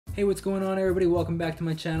Hey, what's going on, everybody? Welcome back to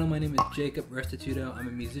my channel. My name is Jacob Restituto. I'm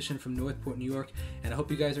a musician from Northport, New York, and I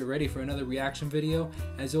hope you guys are ready for another reaction video.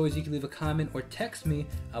 As always, you can leave a comment or text me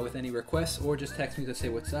with any requests, or just text me to say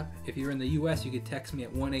what's up. If you're in the US, you can text me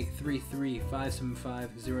at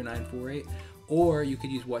 1-833-575-0948, or you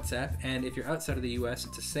could use WhatsApp. And if you're outside of the US,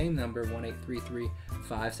 it's the same number,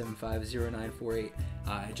 1-833-575-0948.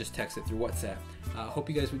 Just text it through WhatsApp. Hope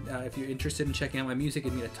you guys would, if you're interested in checking out my music,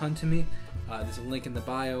 it'd mean a ton to me. There's a link in the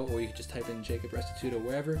bio, or you can just type in Jacob Restituto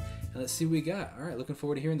wherever, and let's see what we got. All right, looking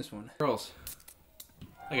forward to hearing this one. Girls,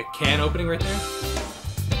 like a can opening right there.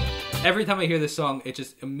 Every time I hear this song, it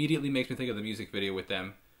just immediately makes me think of the music video with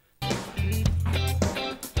them.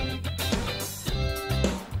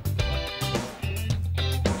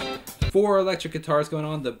 4 electric guitars going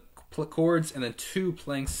on, the chords, and then 2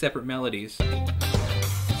 playing separate melodies.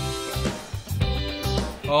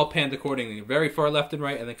 All panned accordingly, very far left and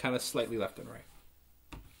right, and then kind of slightly left and right.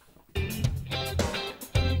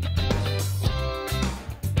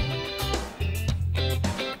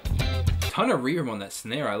 Ton of reverb on that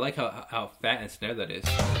snare. I like how fat and snare that is.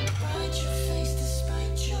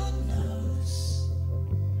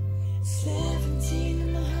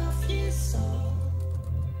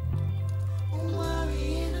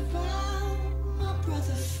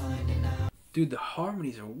 Dude, the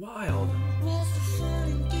harmonies are wild.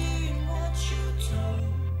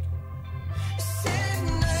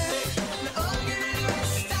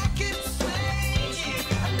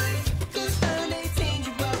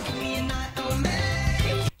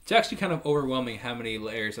 It's actually kind of overwhelming how many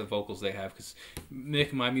layers of vocals they have, because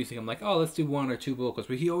making my music, I'm like, oh, let's do 1 or 2 vocals,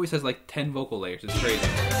 but he always has like 10 vocal layers. It's crazy.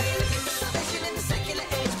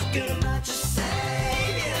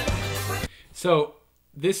 So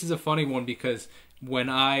this is a funny one, because when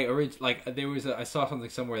I I saw something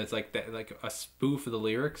somewhere that's like that, like a spoof of the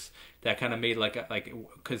lyrics that kind of made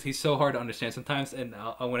because he's so hard to understand sometimes, and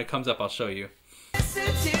when it comes up, I'll show you.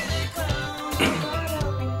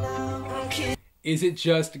 Is it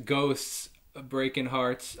just ghosts breaking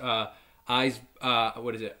hearts? What is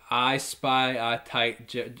it? I spy a tight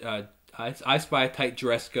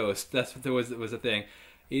dress ghost. That's what was a thing.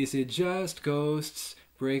 Is it just ghosts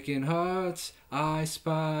breaking hearts? I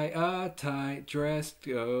spy a tight dressed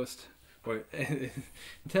ghost. Or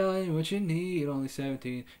telling you what you need. Only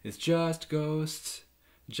 17. It's just ghosts.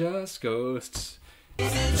 Just ghosts.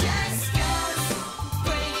 Is it just ghosts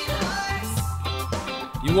breaking hearts?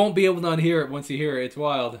 You won't be able to unhear it once you hear it. It's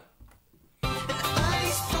wild.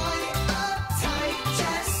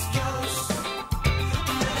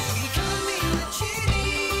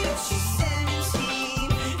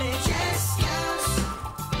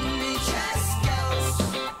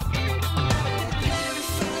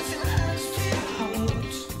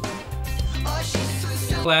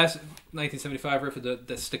 Class 1975 riff with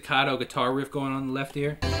the staccato guitar riff going on the left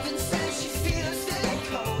here.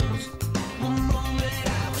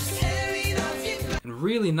 And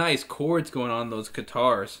really nice chords going on those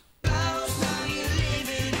guitars.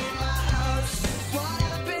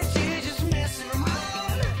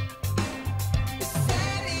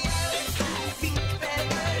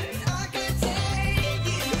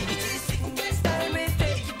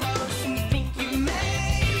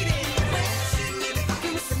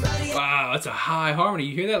 Wow, that's a high harmony.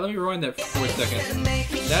 You hear that? Let me rewind that for a second.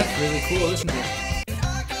 That's really cool. Listen to this.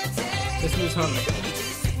 Listen to this harmony.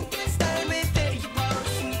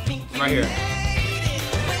 Right here.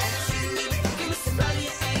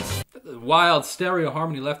 Wild stereo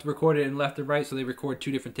harmony, left recorded and left and right, so they record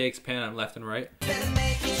 2 different takes, pan on left and right. Dude, the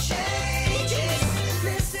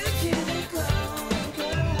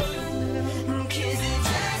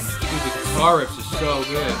guitar riffs are so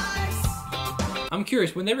good. I'm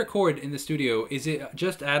curious, when they record in the studio, is it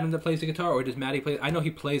just Adam that plays the guitar, or does Maddie play? I know he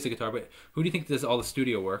plays the guitar, but who do you think does all the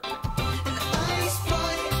studio work?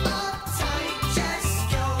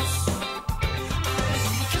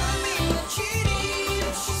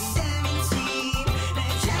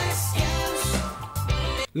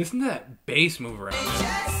 Listen to that bass move around there.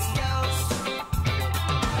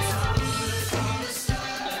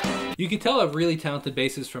 You can tell a really talented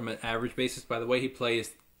bassist from an average bassist by the way he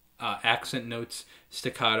plays accent notes,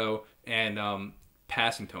 staccato, and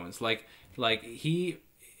passing tones. Ross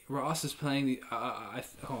is playing the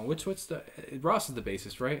Ross is the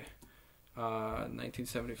bassist, right?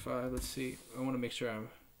 1975. Let's see. I want to make sure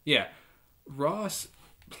yeah. Ross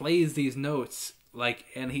plays these notes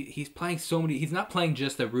and he's playing so many. He's not playing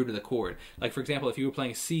just the root of the chord. Like, for example, if you were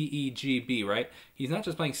playing C, E, G, B, right? He's not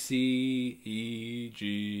just playing C, E,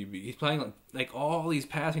 G, B. He's playing like all these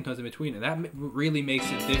passing tones in between, and that really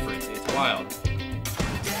makes it different. It's wild.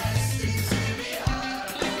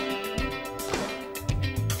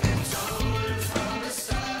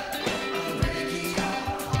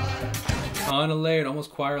 unlayered,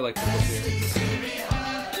 almost choir-like vocals here.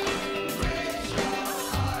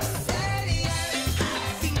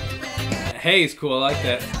 Hey, it's cool. I like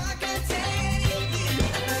that.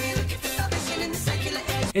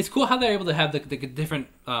 It's cool how they're able to have the different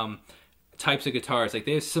types of guitars. Like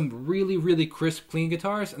they have some really crisp, clean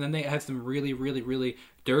guitars, and then they have some really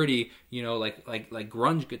dirty, you know, like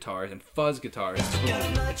grunge guitars and fuzz guitars. Cool.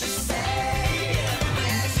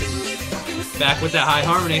 Back with that high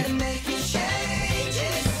harmony.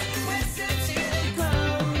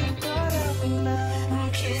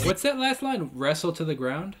 What's that last line? Wrestle to the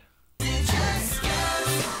ground?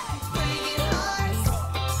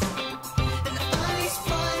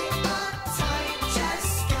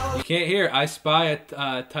 You can't hear. I spy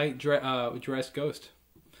a tight dressed ghost.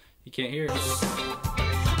 You can't hear it.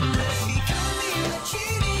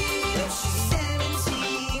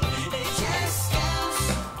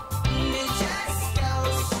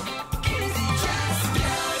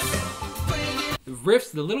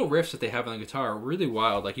 Riffs, the little riffs that they have on the guitar are really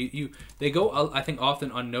wild. Like they go, I think,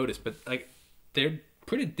 often unnoticed, but like they're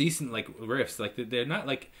pretty decent like riffs. Like they're not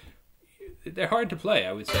like, they're hard to play,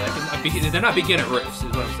 I would say. They're not beginner riffs, is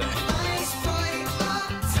what I'm saying.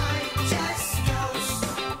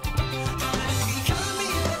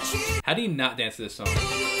 How do you not dance to this song?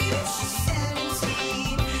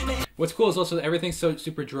 What's cool is also that everything's so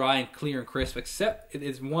super dry and clear and crisp, except it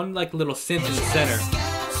is one like little synth in the center.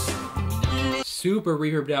 Super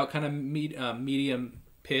reverbed out, kind of medium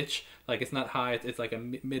pitch. Like it's not high, it's like a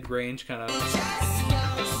mid-range kind of.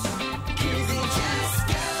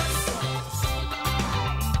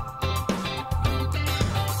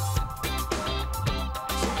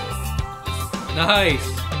 Nice.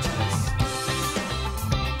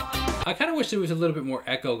 I kind of wish there was a little bit more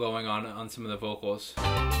echo going on some of the vocals.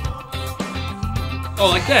 Oh,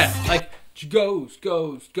 like that. Like ghost,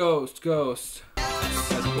 ghost, ghost, ghost.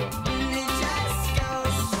 That's cool.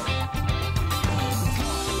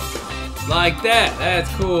 Like that. That's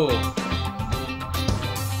cool.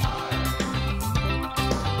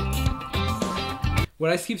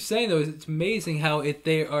 What I keep saying though is it's amazing how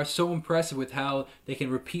they are so impressive with how they can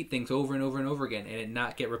repeat things over and over and over again and it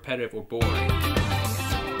not get repetitive or boring.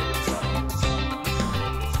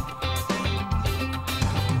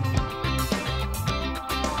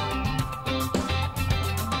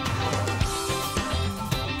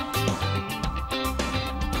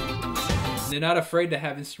 They're not afraid to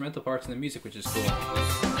have instrumental parts in the music, which is cool.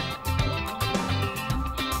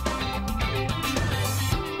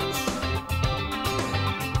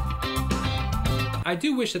 I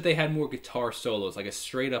do wish that they had more guitar solos, like a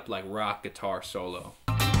straight up like rock guitar solo.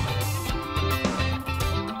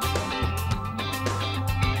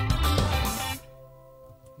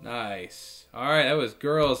 Nice. Alright, that was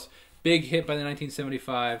Girls. Big hit by the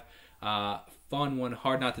 1975. Fun one,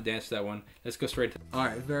 hard not to dance to that one. Let's go straight to...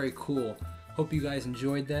 Alright, very cool. Hope you guys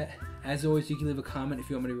enjoyed that. As always, you can leave a comment if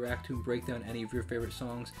you want me to react to and break down any of your favorite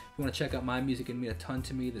songs. If you want to check out my music, it'd mean a ton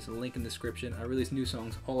to me. There's a link in the description. I release new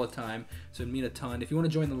songs all the time, so it'd mean a ton. If you want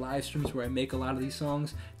to join the live streams where I make a lot of these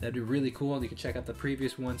songs, that'd be really cool. You can check out the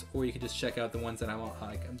previous ones, or you can just check out the ones that I'm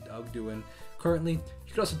doing currently.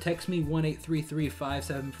 You can also text me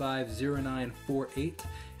 1-833-575-0948.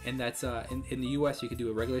 And that's in the US, you could do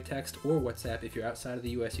a regular text or WhatsApp. If you're outside of the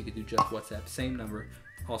US, you could do just WhatsApp. Same number.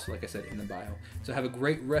 Also, like I said, in the bio. So have a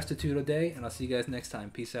great restituto day, and I'll see you guys next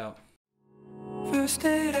time. Peace out. First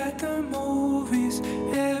date at the movies,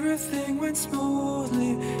 everything went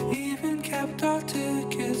smoothly, even kept our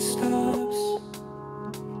ticket stubs.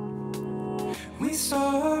 We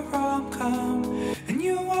saw a rom-com, and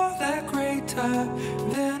you wore that great tie,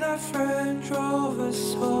 then our friend drove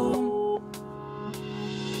us home.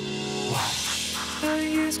 Watch the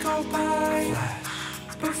years go by,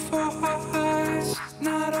 before our eyes,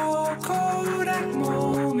 not all Kodak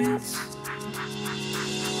moments.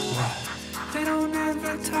 They don't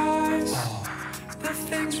advertise the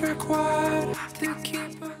things required to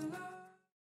keep us.